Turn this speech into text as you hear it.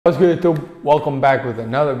What's good YouTube? Welcome back with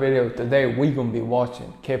another video. Today we're gonna be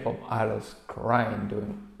watching K-pop idols crying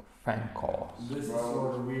doing fan calls. This is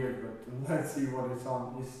sort of weird, but let's see what it's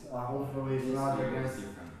on. It's hopefully it's not against.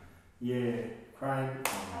 Yeah, crying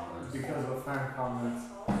because of fan comments.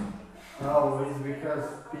 Oh, it's because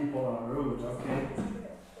people are rude. Okay.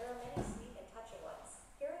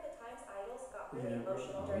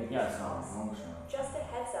 Just a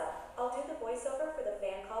heads up, I'll do the voiceover for the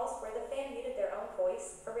fan calls where the fan muted their own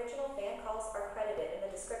voice. Original fan calls are credited in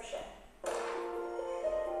the description.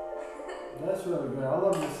 That's really good. I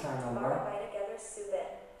love this channel, bro. By together,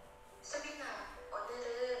 Subin. 수빈아,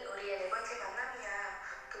 오늘은 우리의 네 번째 만남이야.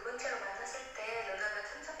 두 번째로 만났을 때 누나가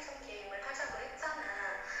첨첨첨 게임을 하자고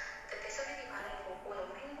했잖아. 그때 수빈이 반응 보고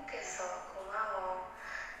너무 행복했어. 고마워.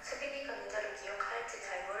 수빈이가 누나를 기억할지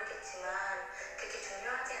잘 모르겠지만 그게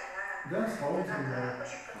중요하지 않아. 누나가 하고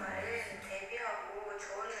싶은 말은 데뷔하고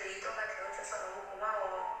좋은 리더가 되어줘서 너무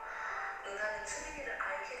고마워. 누나는 수빈이를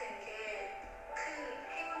알게 된 게 큰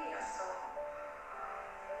행운이었어.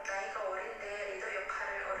 나이가 어린데 리더 역할을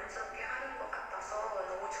어른스럽게 하는 것 같아서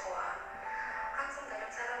너무 좋아. 항상 다른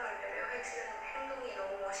사람을 배려해주는 행동이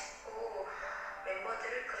너무 멋있고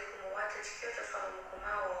멤버들 그리고 모아들 지켜줘서 너무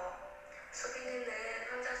고마워. 수빈이는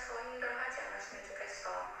혼자서 힘들어하지 않았으면 좋겠어.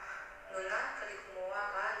 누나 그리고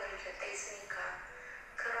모아가 늘 곁에 있으니까.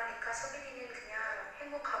 그러니까 수빈이는 그냥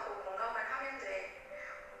행복하고 건강만 하면 돼.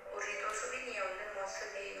 우리도 수빈이의 웃는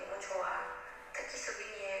모습이 너무 좋아. 특히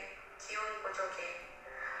수빈이의 귀여운 보조개.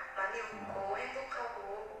 많이 웃고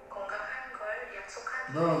행복하고 건강한 걸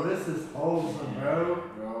약속할게. Bro, this is wholesome,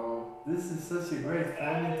 bro. This is such a great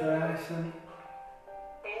fan interaction.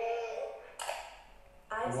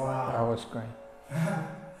 Wow. That was great.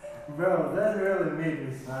 Bro, that really made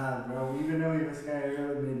me sad, bro. Even though he was scared, it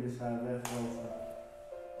really made me sad. That's awesome.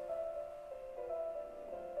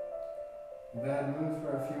 Bad news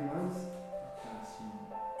for a few months.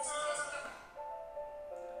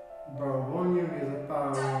 Bro, One Young is a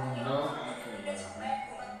power woman, bro.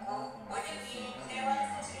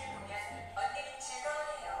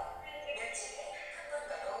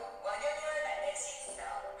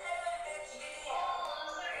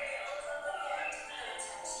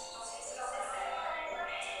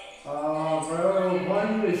 Bro,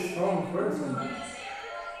 One Young is a strong person.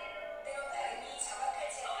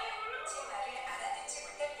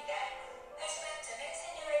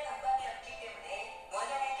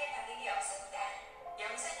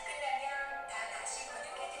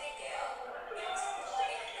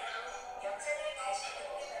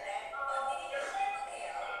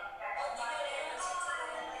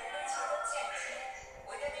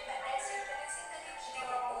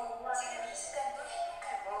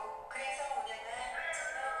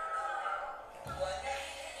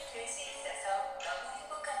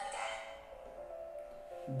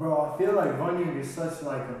 Bro, I feel like One Young is such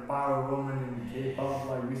like a power woman in K-pop.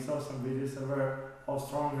 Like we saw some videos of her, how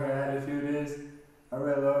strong her attitude is. I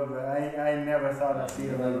really love it. I never thought I'd see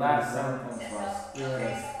her The like last this. sentence was,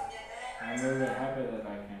 Yes. I'm really happy that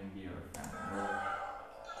I can be your fan.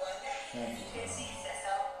 Thank you.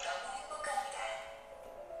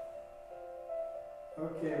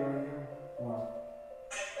 Okay, One Young. Wow.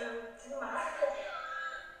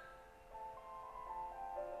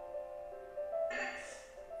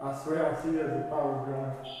 I swear I see her as a power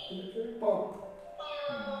girl in K-pop.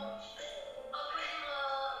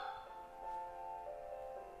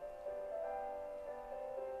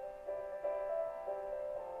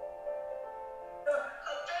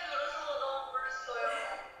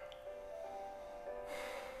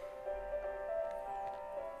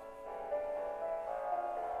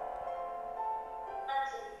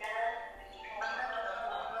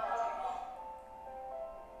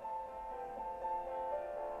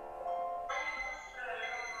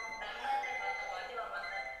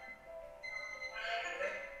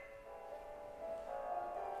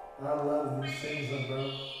 I love these things, bro.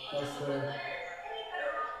 I swear.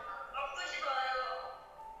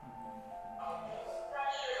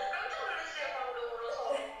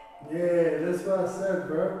 Yeah, that's what I said,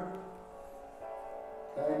 bro.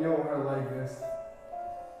 I know her like this.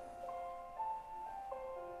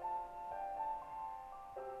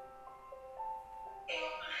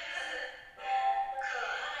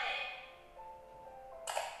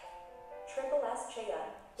 Triple S Cheon.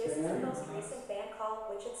 This is the most recent fan call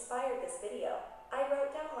which inspired this video. I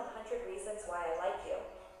wrote down 100 reasons why I like you.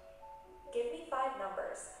 Give me 5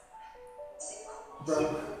 numbers.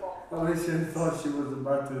 Bro, Alicia thought she was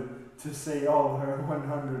about to say all her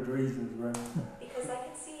 100 reasons, bro. Because I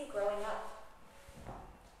can see you growing up.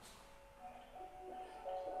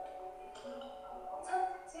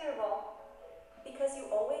 Because you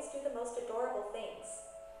always most adorable things.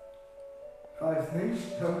 5 things?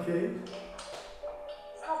 Okay.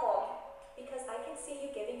 4번. Because I can see you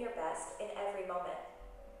giving your best in every moment.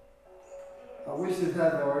 I wish it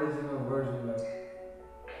had the original version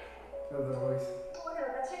of the voice.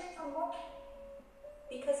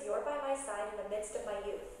 Because you're by my side in the midst of my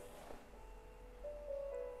youth.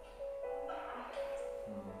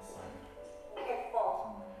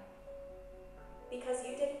 Because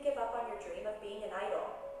you didn't give up on your dream of being an idol.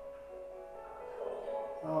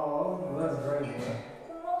 Oh, that's great, bro.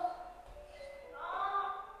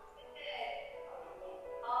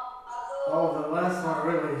 Oh, the last one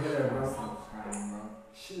really hit her, bro.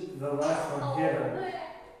 Shit, the last one hit her.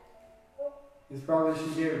 It's probably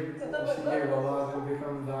she gave a lot to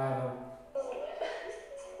become the idol.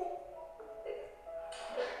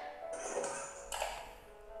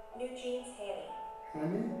 New jeans, Hanny.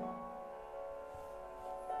 Honey?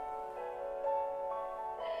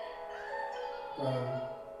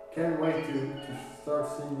 Can't wait to start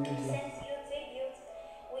seeing you. Since you debuted,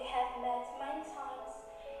 we have met many times.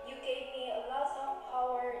 You gave me a lot of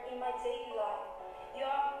power in my daily life. You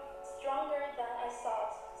are stronger than I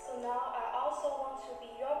thought. So now I also want to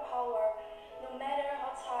be your power. No matter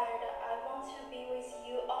how tired, I want to be with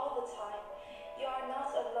you all the time. You are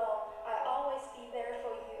not alone. I always be there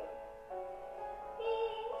for you.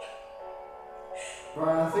 Bro,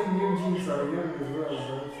 I think new jeans are young as well,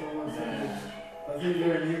 bro. Someone said it. I think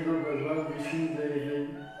they're a new group as well. We see they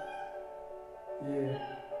yeah.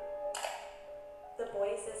 The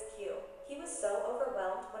boys is cute. He was so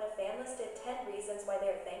overwhelmed when a fan listed 10 reasons why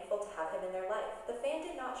they're thankful to have him in their life. The fan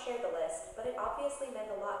did not share the list, but it obviously meant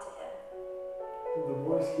a lot to him. The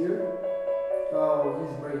voice here? Oh,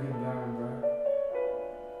 he's breaking down, bro.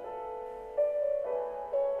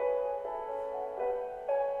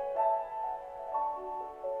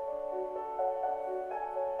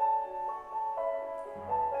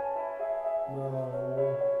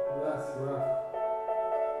 That's rough.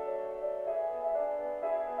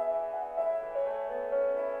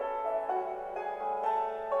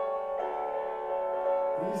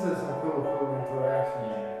 These are some cool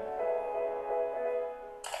interactions.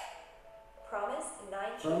 Promise 9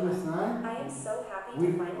 Promise Chihan. 9? I am so happy to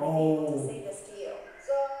We- finally be able to say this to you.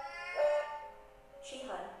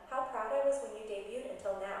 Chihan, how proud I was when you debuted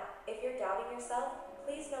until now. If you're doubting yourself,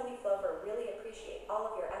 please know we Flover really appreciate all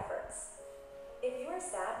of your efforts. If you are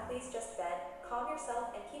sad, please just vent, calm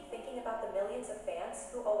yourself, and keep thinking about the millions of fans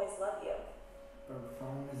who always love you.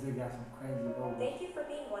 Performance, they got some crazy vocals. Thank you for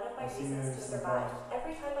being one of my I've seen reasons her to in survive. some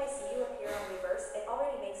Every time I see you appear on Reverse, it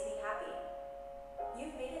already makes me happy.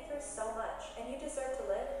 You've made it through so much, and you deserve to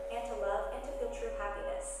live, and to love, and to feel true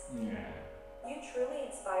happiness. Yeah. You truly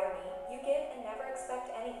inspire me. You give and never expect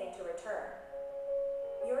anything to return.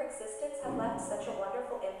 Your existence has left such a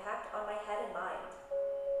wonderful impact on my head and mind.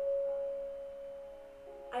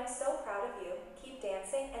 I'm so proud of you. Keep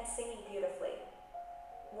dancing and singing beautifully.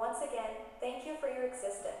 Once again, thank you for your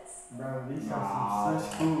existence. Bro, these are some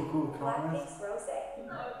such cool comments. Blackpink's Rose.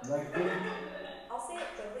 Blackpink? I'll say it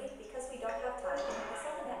quickly because we don't have time. I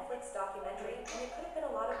saw the Netflix documentary and it could have been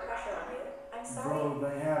a lot of pressure on you. I'm sorry. Bro,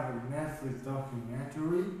 they have a Netflix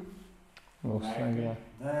documentary? Looks like that.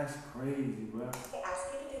 That's crazy, bro. I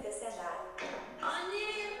asked you to do this and that. I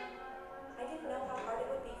didn't know how hard it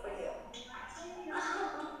would be for you.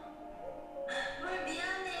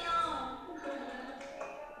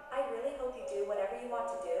 I really hope you do whatever you want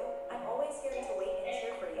to do. I'm always here to wait and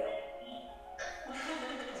cheer for you.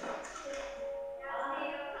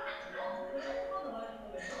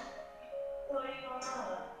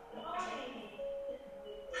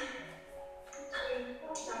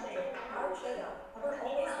 Our Cheon, we're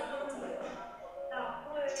always thankful to you.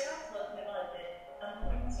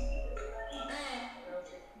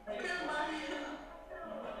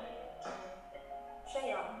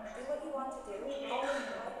 Cheon, do what you want to do. Always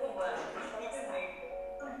quietly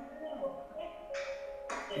and show us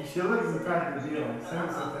that. And she looks the type to be like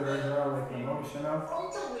sensitive as well, like emotional.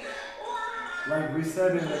 Like we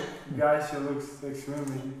said in the guy, she looks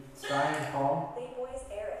extremely shy and calm. Playboy's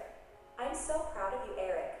Eric. I'm so proud of you,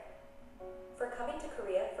 Eric. For coming to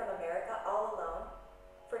Korea from America all alone.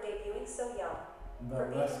 For debuting so young. For But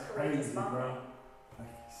being that's a courageous crazy, bro. mom.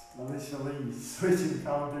 Like literally switching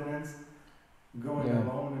continents, going Yeah.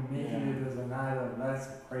 alone and making it as an idol. That's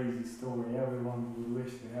a crazy story. Everyone would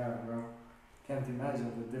wish to have, bro. Can't imagine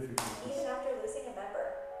the difficulties. Even after losing a member.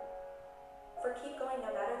 For keep going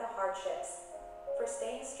no matter the hardships. For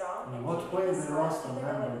staying strong In and what keeping way the they smile lost a even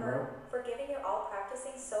though member, it bro? hurt. For giving your all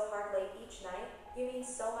practicing so hard late each night. You mean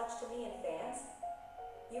so much to me and fans.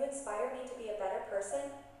 You inspire me to be a better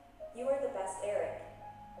person. You are the best, Eric.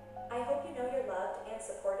 I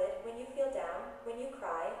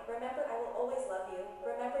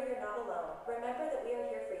alone. Remember that we are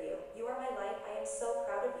here for you. You are my light. I am so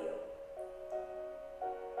proud of you.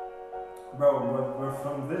 Bro, but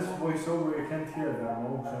from this voiceover you can't hear the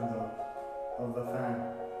emotions of the fan.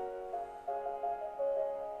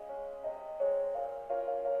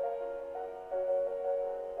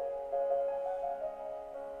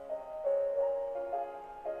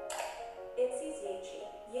 ITZY's Yeji.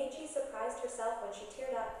 Yeji surprised herself when she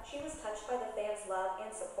teared up. She was touched by the fans' love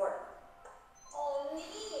and support.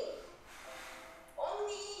 언니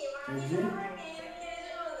많이 그지? 사랑해 이렇게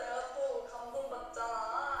해주면 내가 또 감동받잖아.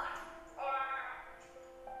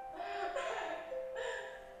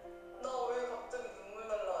 나 왜 갑자기 눈물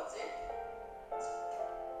날라 하지?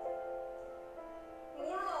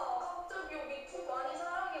 몰라. 갑자기 여기 투 많이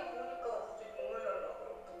사랑해 부르니까 갑자기 눈물 날라 그래.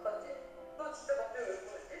 어떡하지? 너 진짜 갑자기 왜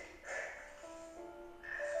그러지?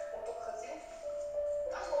 어떡하지?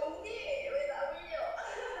 언니 왜 나 울려?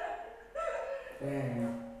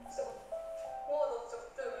 Damn. 와, 나 진짜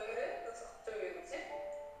갑자기 왜 이래? 나 진짜 갑자기 왜 이러지?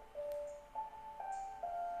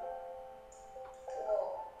 와,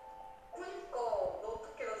 그니까 너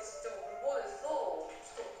어떡해? 나 진짜 울 뻔했어.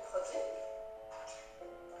 진짜 어떡하지?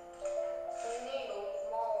 언니 너무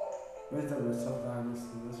고마워. Wait till there's subtitles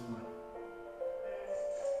to this one.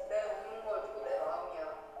 내가 우는 걸 보고 내 마음이야.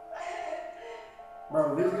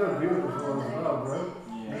 Bro, these go beautiful as well, bro.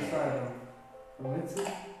 Yeah. This side from ITZY.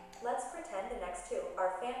 Let's pretend the next two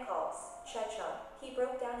are fan calls. Chechung. He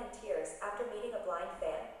broke down in tears after meeting a blind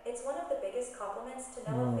fan. It's one of the biggest compliments to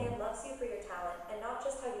know a fan loves you for your talent and not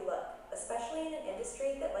just how you look, especially in an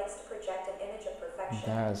industry that likes to project an image of perfection.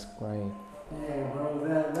 That's great. Yeah, bro,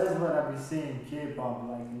 that's what I be seeing K-pop,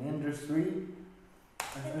 like an industry.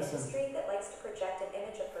 An industry that likes to project an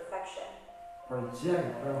image of perfection. Project,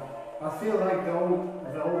 bro. I feel like the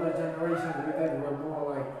older generations we did were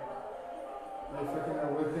more like freaking,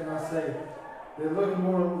 what can I say? They look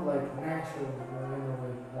more like natural in a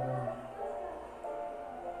way. I don't know.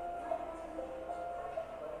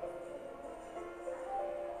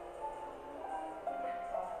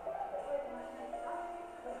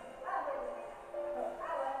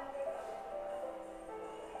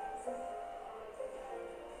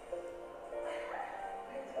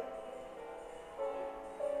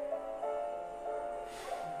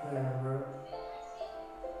 Yeah, bro.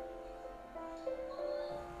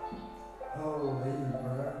 Holy,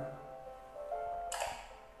 bro.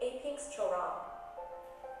 Apink's Chorong.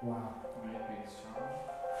 Wow. Maybe it's strong.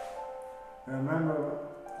 I remember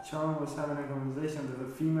Chong was having a conversation with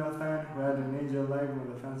a female fan who had an angel leg when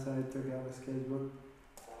the fan side took out his sketchbook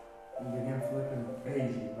and began flipping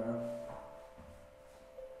crazy, bro.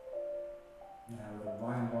 Yeah, the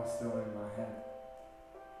vine was still in my head.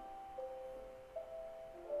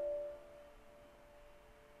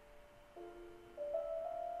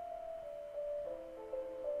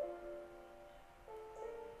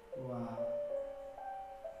 Wow.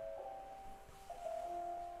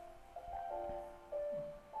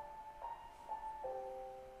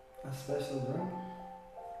 A special drink?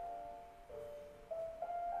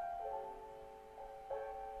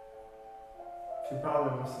 She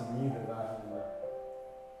probably must have needed that one.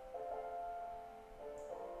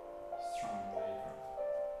 Strong flavor.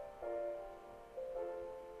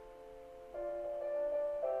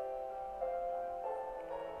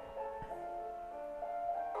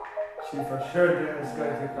 She for sure didn't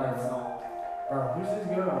expect to cry, bro. Bro, who's this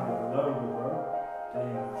girl on the logo, bro?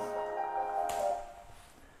 Damn.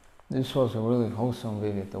 This was a really wholesome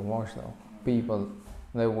video to watch though. People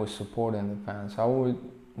that were supporting the fans.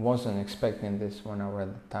 Wasn't expecting this when I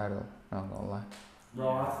read the title, not gonna lie. Bro,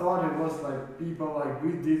 I thought it was like people, like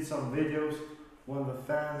we did some videos when the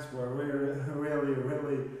fans were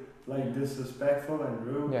really like disrespectful and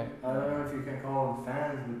rude. Yeah. I don't know if you can call them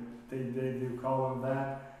fans, but they do call them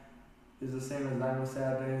that. It's the same as I was saying,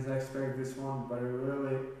 I didn't expect this one, but it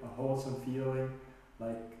really a wholesome feeling.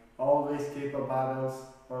 Like always K-pop idols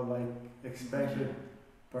are like expected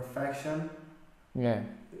perfection. Yeah.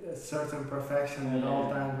 A certain perfection at all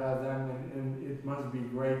times by them, and it must be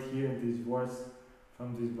great hearing these words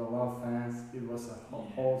from these beloved fans. It was a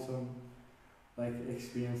wholesome like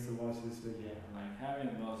experience to watch this video. Yeah, like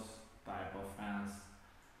having those type of fans,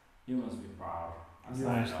 you must be proud. As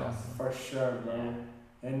Yeah, idols. for sure, bro.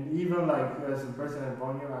 Yeah. And even like as a person at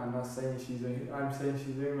Bonio, I'm not saying I'm saying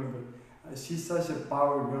she's human, but she's such a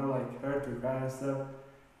power girl, like her to cry and stuff.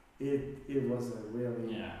 It was a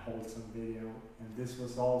really wholesome video, and this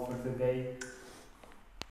was all for today.